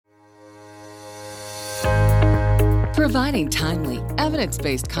providing timely,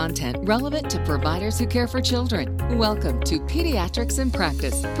 evidence-based content relevant to providers who care for children. Welcome to Pediatrics in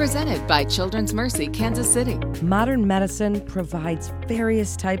Practice, presented by Children's Mercy, Kansas City. Modern medicine provides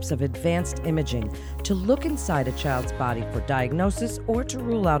various types of advanced imaging to look inside a child's body for diagnosis or to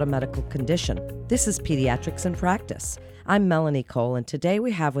rule out a medical condition. This is Pediatrics in Practice. I'm Melanie Cole, and today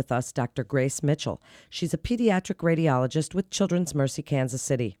we have with us Dr. Grace Mitchell. She's a pediatric radiologist with Children's Mercy, Kansas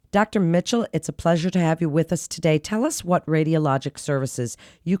City. Dr. Mitchell, it's a pleasure to have you with us today. Tell us what radiologic services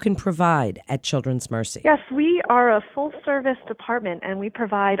you can provide at Children's Mercy. Yes, we are a full-service department, and we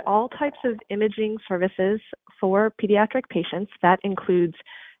provide all types of imaging services for pediatric patients. That includes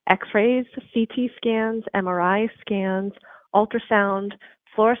X-rays, CT scans, MRI scans, ultrasound,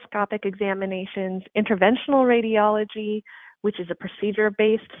 fluoroscopic examinations, interventional radiology, which is a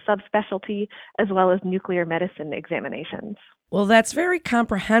procedure-based subspecialty, as well as nuclear medicine examinations. Well, that's very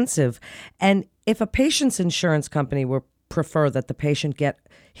comprehensive. And if a patient's insurance company would prefer that the patient get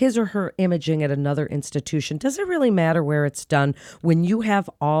his or her imaging at another institution, does it really matter where it's done when you have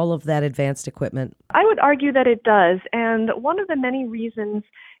all of that advanced equipment? I would argue that it does. And one of the many reasons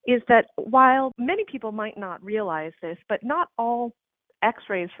is that while many people might not realize this, but not all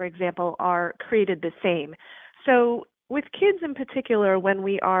X-rays, for example, are created the same. So with kids in particular, when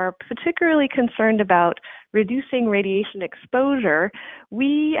we are particularly concerned about reducing radiation exposure,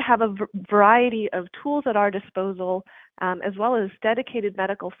 we have a variety of tools at our disposal, as well as dedicated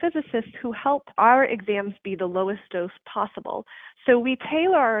medical physicists who help our exams be the lowest dose possible. So we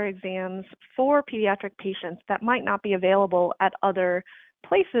tailor our exams for pediatric patients that might not be available at other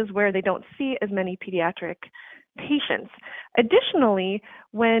places where they don't see as many pediatric patients. Additionally,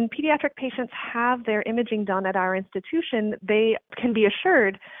 when pediatric patients have their imaging done at our institution, they can be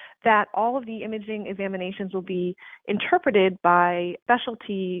assured that all of the imaging examinations will be interpreted by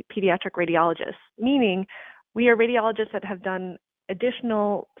specialty pediatric radiologists, meaning we are radiologists that have done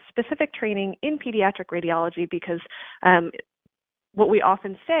additional specific training in pediatric radiology because what we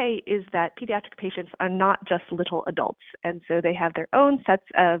often say is that pediatric patients are not just little adults, and so they have their own sets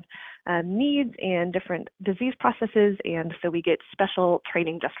of needs and different disease processes, and so we get special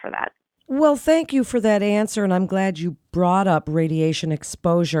training just for that. Well, thank you for that answer, and I'm glad you brought up radiation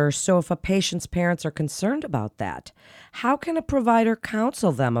exposure. So if a patient's parents are concerned about that, how can a provider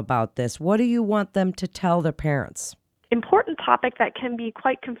counsel them about this? What do you want them to tell their parents? Important topic that can be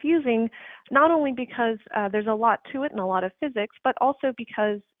quite confusing, not only because there's a lot to it and a lot of physics, but also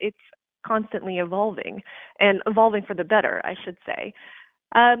because it's constantly evolving, and evolving for the better, I should say.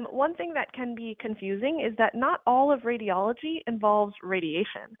 One thing that can be confusing is that not all of radiology involves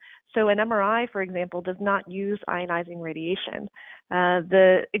radiation. So an MRI, for example, does not use ionizing radiation.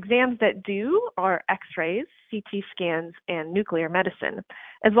 The exams that do are X-rays, CT scans, and nuclear medicine,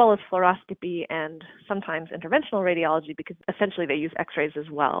 as well as fluoroscopy and sometimes interventional radiology, because essentially they use X-rays as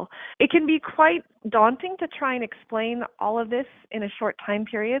well. It can be quite daunting to try and explain all of this in a short time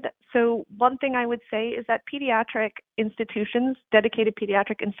period. So one thing I would say is that pediatric institutions, dedicated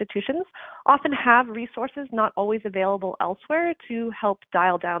pediatric institutions, often have resources not always available elsewhere to help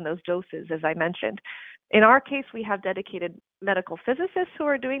dial down those doses, as I mentioned. In our case, we have dedicated medical physicists who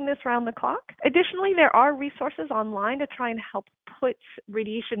are doing this round the clock. Additionally, there are resources online to try and help put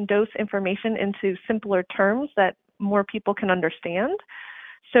radiation dose information into simpler terms that more people can understand.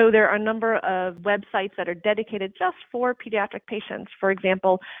 So there are a number of websites that are dedicated just for pediatric patients. For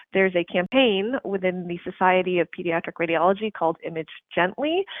example, there's a campaign within the Society of Pediatric Radiology called Image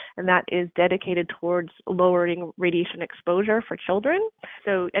Gently, and that is dedicated towards lowering radiation exposure for children.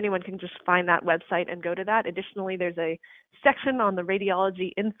 So anyone can just find that website and go to that. Additionally, there's a section on the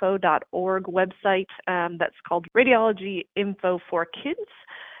radiologyinfo.org website that's called Radiology Info for Kids.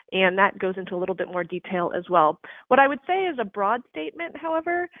 And that goes into a little bit more detail as well. What I would say as a broad statement,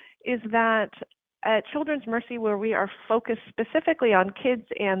 however, is that at Children's Mercy, where we are focused specifically on kids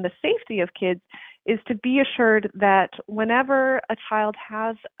and the safety of kids, is to be assured that whenever a child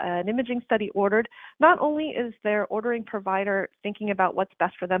has an imaging study ordered, not only is their ordering provider thinking about what's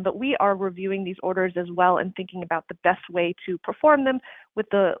best for them, but we are reviewing these orders as well and thinking about the best way to perform them with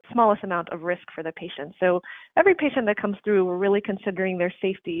the smallest amount of risk for the patient. So every patient that comes through, we're really considering their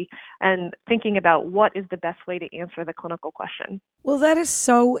safety and thinking about what is the best way to answer the clinical question. Well, that is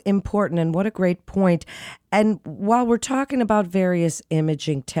so important, and what a great point. And while we're talking about various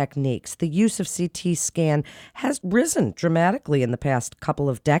imaging techniques, the use of CT scan has risen dramatically in the past couple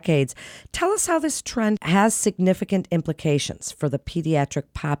of decades. Tell us how this trend has significant implications for the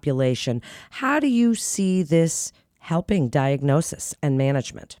pediatric population. How do you see this helping diagnosis and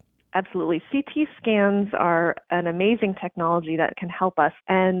management? Absolutely. CT scans are an amazing technology that can help us.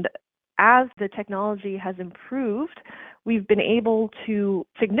 And as the technology has improved, we've been able to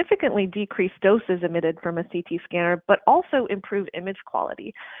significantly decrease doses emitted from a CT scanner, but also improve image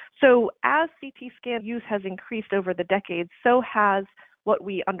quality. So as CT scan use has increased over the decades, so has what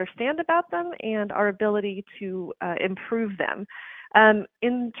we understand about them and our ability to improve them.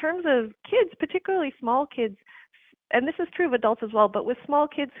 In terms of kids, particularly small kids, and this is true of adults as well, but with small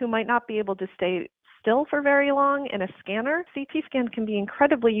kids who might not be able to stay still for very long in a scanner, CT scan can be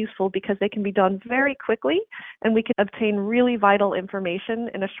incredibly useful because they can be done very quickly and we can obtain really vital information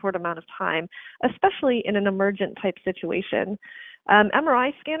in a short amount of time, especially in an emergent type situation.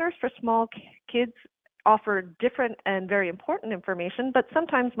 MRI scanners for small kids offer different and very important information, but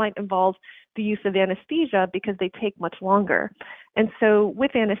sometimes might involve the use of anesthesia because they take much longer. And so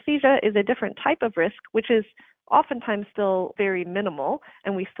with anesthesia is a different type of risk, which is oftentimes still very minimal,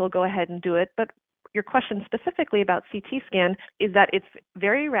 and we still go ahead and do it. But your question specifically about CT scan is that it's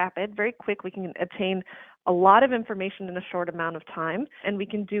very rapid, very quick. We can obtain a lot of information in a short amount of time, and we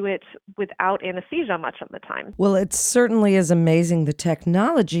can do it without anesthesia much of the time. Well, it certainly is amazing, the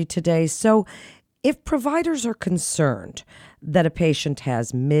technology today. So if providers are concerned that a patient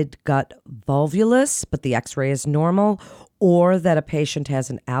has mid-gut volvulus, but the x-ray is normal, or that a patient has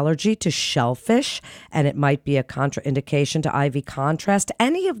an allergy to shellfish and it might be a contraindication to IV contrast,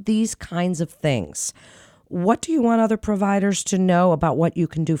 any of these kinds of things, what do you want other providers to know about what you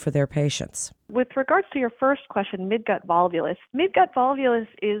can do for their patients? With regards to your first question, mid-gut volvulus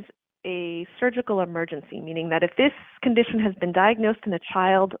is a surgical emergency, meaning that if this condition has been diagnosed in a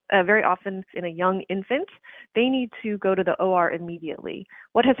child, very often in a young infant, they need to go to the OR immediately.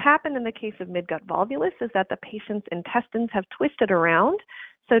 What has happened in the case of mid-gut volvulus is that the patient's intestines have twisted around.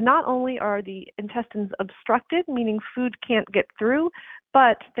 So not only are the intestines obstructed, meaning food can't get through,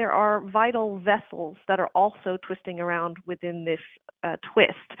 but there are vital vessels that are also twisting around within this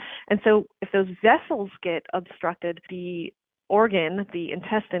twist. And so if those vessels get obstructed, the organ, the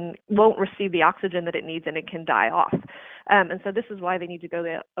intestine, won't receive the oxygen that it needs and it can die off. And so this is why they need to go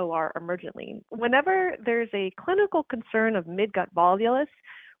to the OR emergently. Whenever there's a clinical concern of mid-gut volvulus,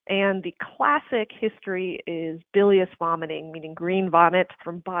 and the classic history is bilious vomiting, meaning green vomit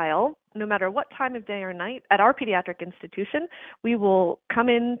from bile, no matter what time of day or night, at our pediatric institution, we will come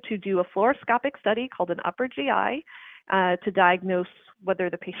in to do a fluoroscopic study called an upper GI to diagnose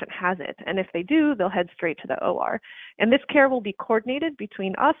whether the patient has it. And if they do, they'll head straight to the OR. And this care will be coordinated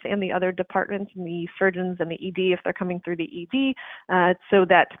between us and the other departments and the surgeons and the ED if they're coming through the ED so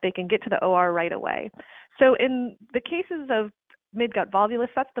that they can get to the OR right away. So in the cases of mid-gut volvulus,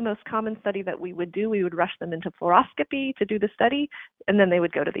 that's the most common study that we would do. We would rush them into fluoroscopy to do the study, and then they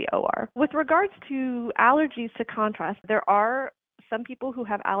would go to the OR. With regards to allergies to contrast, there are some people who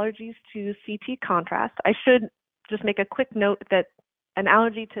have allergies to CT contrast. I should just make a quick note that an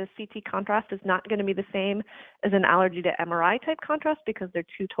allergy to CT contrast is not going to be the same as an allergy to MRI type contrast because they're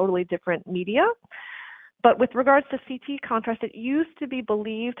two totally different media. But with regards to CT contrast, it used to be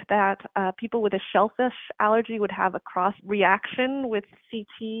believed that people with a shellfish allergy would have a cross reaction with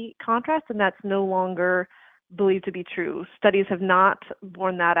CT contrast, and that's no longer believed to be true. Studies have not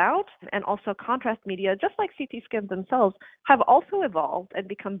borne that out. And also contrast media, just like CT scans themselves, have also evolved and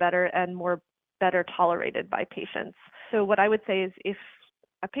become better and better tolerated by patients. So what I would say is if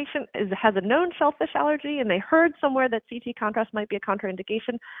a patient has a known shellfish allergy and they heard somewhere that CT contrast might be a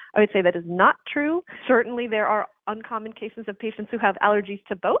contraindication, I would say that is not true. Certainly there are uncommon cases of patients who have allergies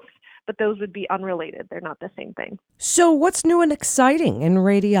to both, but those would be unrelated. They're not the same thing. So what's new and exciting in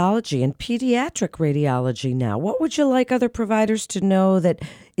radiology and pediatric radiology now? What would you like other providers to know that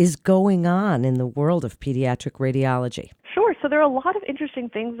is going on in the world of pediatric radiology? Sure. So there are a lot of interesting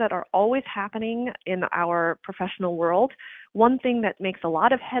things that are always happening in our professional world. One thing that makes a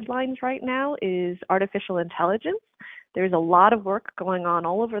lot of headlines right now is artificial intelligence. There's a lot of work going on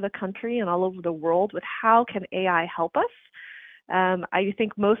all over the country and all over the world with how can AI help us. I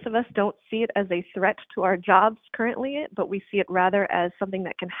think most of us don't see it as a threat to our jobs currently, but we see it rather as something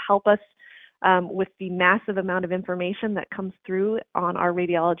that can help us with the massive amount of information that comes through on our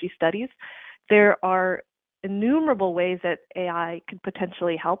radiology studies. There are innumerable ways that AI could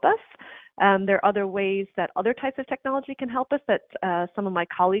potentially help us. There are other ways that other types of technology can help us that some of my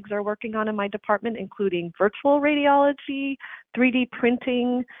colleagues are working on in my department, including virtual radiology, 3D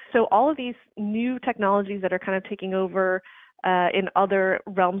printing. So all of these new technologies that are kind of taking over in other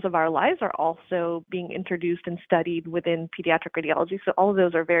realms of our lives are also being introduced and studied within pediatric radiology. So all of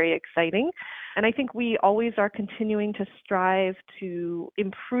those are very exciting. And I think we always are continuing to strive to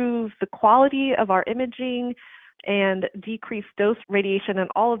improve the quality of our imaging, and decreased dose radiation and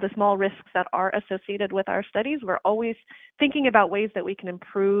all of the small risks that are associated with our studies, we're always thinking about ways that we can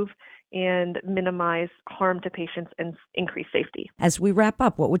improve and minimize harm to patients and increase safety. As we wrap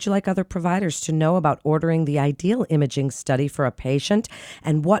up, what would you like other providers to know about ordering the ideal imaging study for a patient,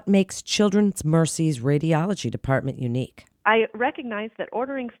 and what makes Children's Mercy's radiology department unique? I recognize that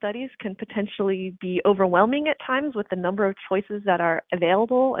ordering studies can potentially be overwhelming at times with the number of choices that are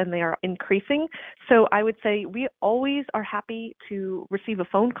available, and they are increasing. So I would say we always are happy to receive a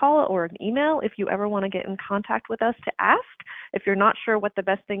phone call or an email if you ever want to get in contact with us to ask. If you're not sure what the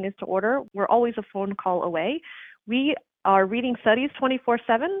best thing is to order, we're always a phone call away. We are reading studies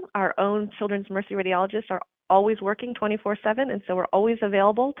 24/7. Our own Children's Mercy radiologists are always working 24/7, and so we're always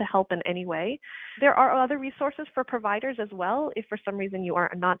available to help in any way. There are other resources for providers as well if for some reason you are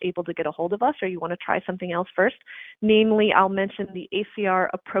not able to get a hold of us or you want to try something else first. Namely, I'll mention the ACR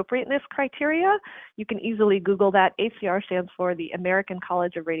appropriateness criteria. You can easily Google that. ACR stands for the American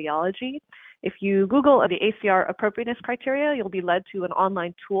College of Radiology. If you Google the ACR appropriateness criteria, you'll be led to an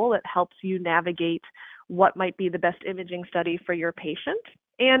online tool that helps you navigate what might be the best imaging study for your patient.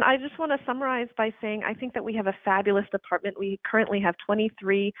 And I just want to summarize by saying I think that we have a fabulous department. We currently have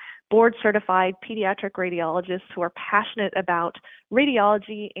 23 board-certified pediatric radiologists who are passionate about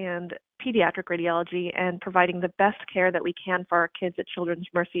radiology and pediatric radiology and providing the best care that we can for our kids at Children's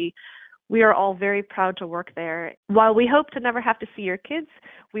Mercy. We are all very proud to work there. While we hope to never have to see your kids,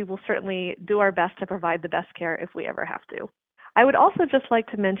 we will certainly do our best to provide the best care if we ever have to. I would also just like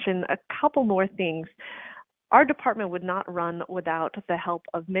to mention a couple more things. Our department would not run without the help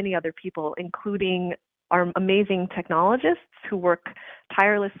of many other people, including our amazing technologists who work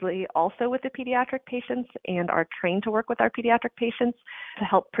tirelessly also with the pediatric patients and are trained to work with our pediatric patients to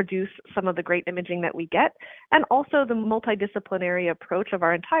help produce some of the great imaging that we get, and also the multidisciplinary approach of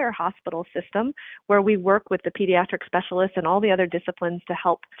our entire hospital system, where we work with the pediatric specialists and all the other disciplines to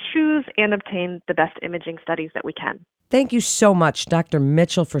help choose and obtain the best imaging studies that we can. Thank you so much, Dr.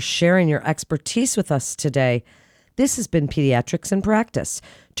 Mitchell, for sharing your expertise with us today. This has been Pediatrics in Practice.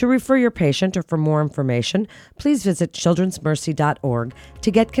 To refer your patient or for more information, please visit childrensmercy.org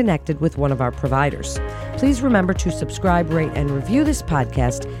to get connected with one of our providers. Please remember to subscribe, rate, and review this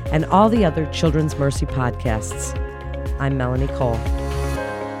podcast and all the other Children's Mercy podcasts. I'm Melanie Cole.